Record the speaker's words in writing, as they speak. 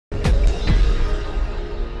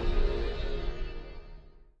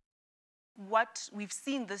what we've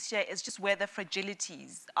seen this year is just where the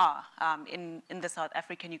fragilities are in the South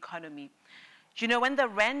African economy. You know, when the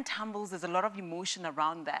rand tumbles, there's a lot of emotion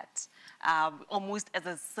around that, almost as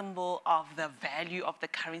a symbol of the value of the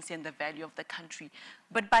currency and the value of the country.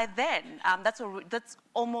 But by then, that's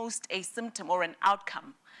almost a symptom or an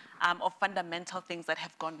outcome of fundamental things that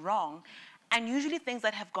have gone wrong, and usually things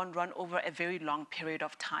that have gone wrong over a very long period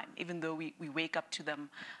of time, even though we wake up to them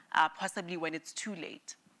possibly when it's too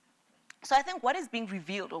late. So I think what is being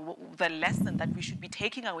revealed, or the lesson that we should be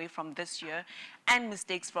taking away from this year and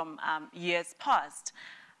mistakes from years past,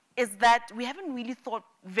 is that we haven't really thought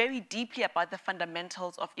very deeply about the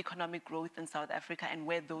fundamentals of economic growth in South Africa and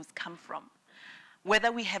where those come from.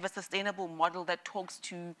 Whether we have a sustainable model that talks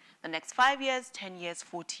to the next 5 years, 10 years,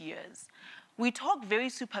 40 years. We talk very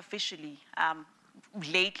superficially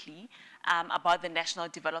lately about the National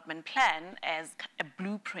Development Plan as a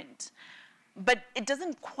blueprint. But it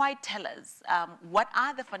doesn't quite tell us what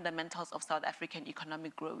are the fundamentals of South African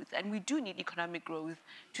economic growth. And we do need economic growth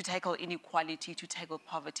to tackle inequality, to tackle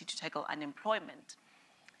poverty, to tackle unemployment.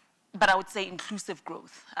 But I would say inclusive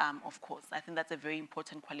growth, of course. I think that's a very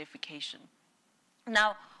important qualification.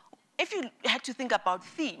 Now, if you had to think about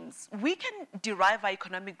themes, we can derive our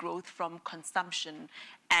economic growth from consumption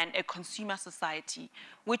and a consumer society,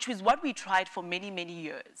 which was what we tried for many, many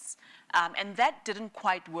years. And that didn't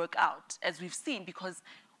quite work out, as we've seen, because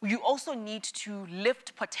you also need to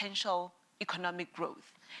lift potential economic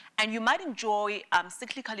growth. And you might enjoy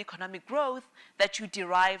cyclical economic growth that you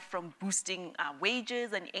derive from boosting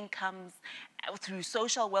wages and incomes through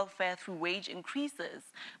social welfare, through wage increases.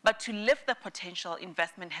 But to lift the potential,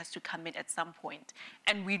 investment has to come in at some point.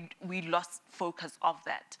 And we lost focus of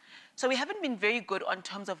that. So we haven't been very good on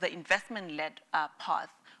terms of the investment-led path,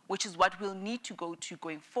 which is what we'll need to go to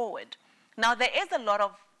going forward. Now, there is a lot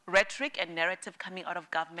of rhetoric and narrative coming out of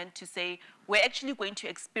government to say we're actually going to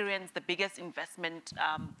experience the biggest investment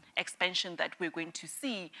expansion that we're going to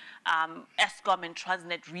see. Eskom and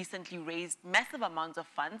Transnet recently raised massive amounts of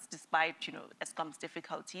funds, despite Eskom's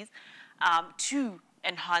difficulties, to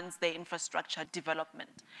enhance their infrastructure development.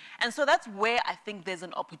 And so that's where I think there's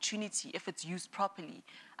an opportunity, if it's used properly,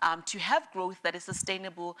 to have growth that is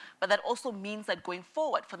sustainable, but that also means that going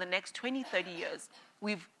forward for the next 20, 30 years,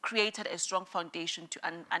 we've created a strong foundation to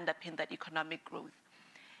underpin that economic growth.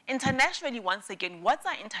 Internationally, once again, what's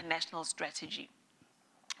our international strategy?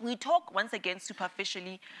 We talk, once again,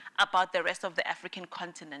 superficially about the rest of the African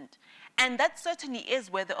continent. And that certainly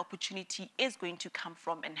is where the opportunity is going to come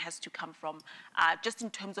from and has to come from, just in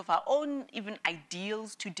terms of our own even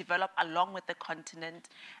ideals to develop along with the continent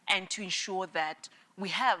and to ensure that we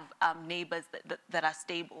have neighbors that are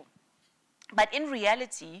stable. But in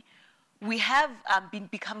reality, we have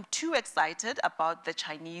become too excited about the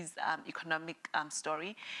Chinese economic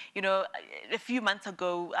story. A few months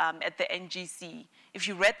ago at the NGC, if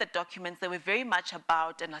you read the documents, they were very much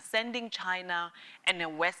about an ascending China and a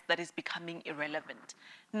West that is becoming irrelevant.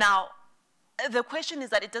 Now, the question is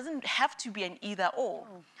that it doesn't have to be an either-or.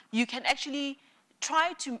 You can actually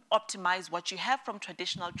try to optimize what you have from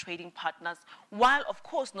traditional trading partners, while, of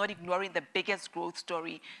course, not ignoring the biggest growth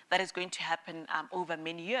story that is going to happen over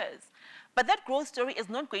many years. But that growth story is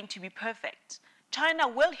not going to be perfect. China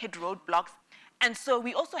will hit roadblocks, and so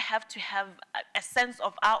we also have to have a sense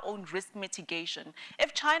of our own risk mitigation.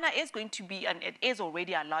 If China is going to be, and it is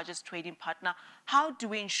already our largest trading partner, how do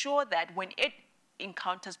we ensure that when it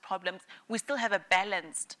encounters problems, we still have a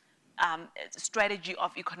balanced strategy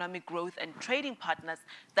of economic growth and trading partners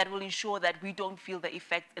that will ensure that we don't feel the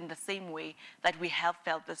effects in the same way that we have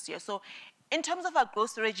felt this year. So in terms of our growth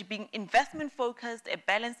strategy being investment focused, a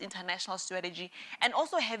balanced international strategy, and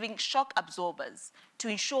also having shock absorbers to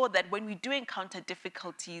ensure that when we do encounter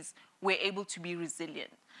difficulties, we're able to be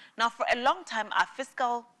resilient. Now, for a long time, our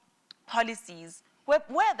fiscal policies were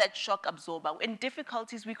that shock absorber. In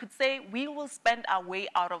difficulties, we could say we will spend our way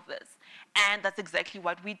out of this. And that's exactly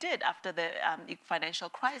what we did after the financial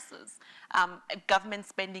crisis. Government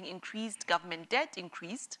spending increased, government debt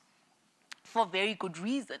increased for very good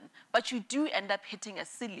reason. But you do end up hitting a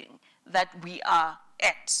ceiling that we are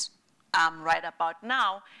at right about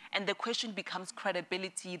now. And the question becomes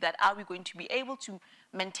credibility, that are we going to be able to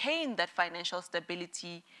maintain that financial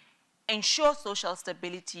stability, ensure social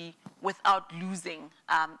stability without losing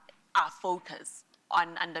our focus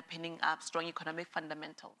on underpinning strong economic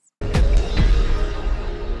fundamentals.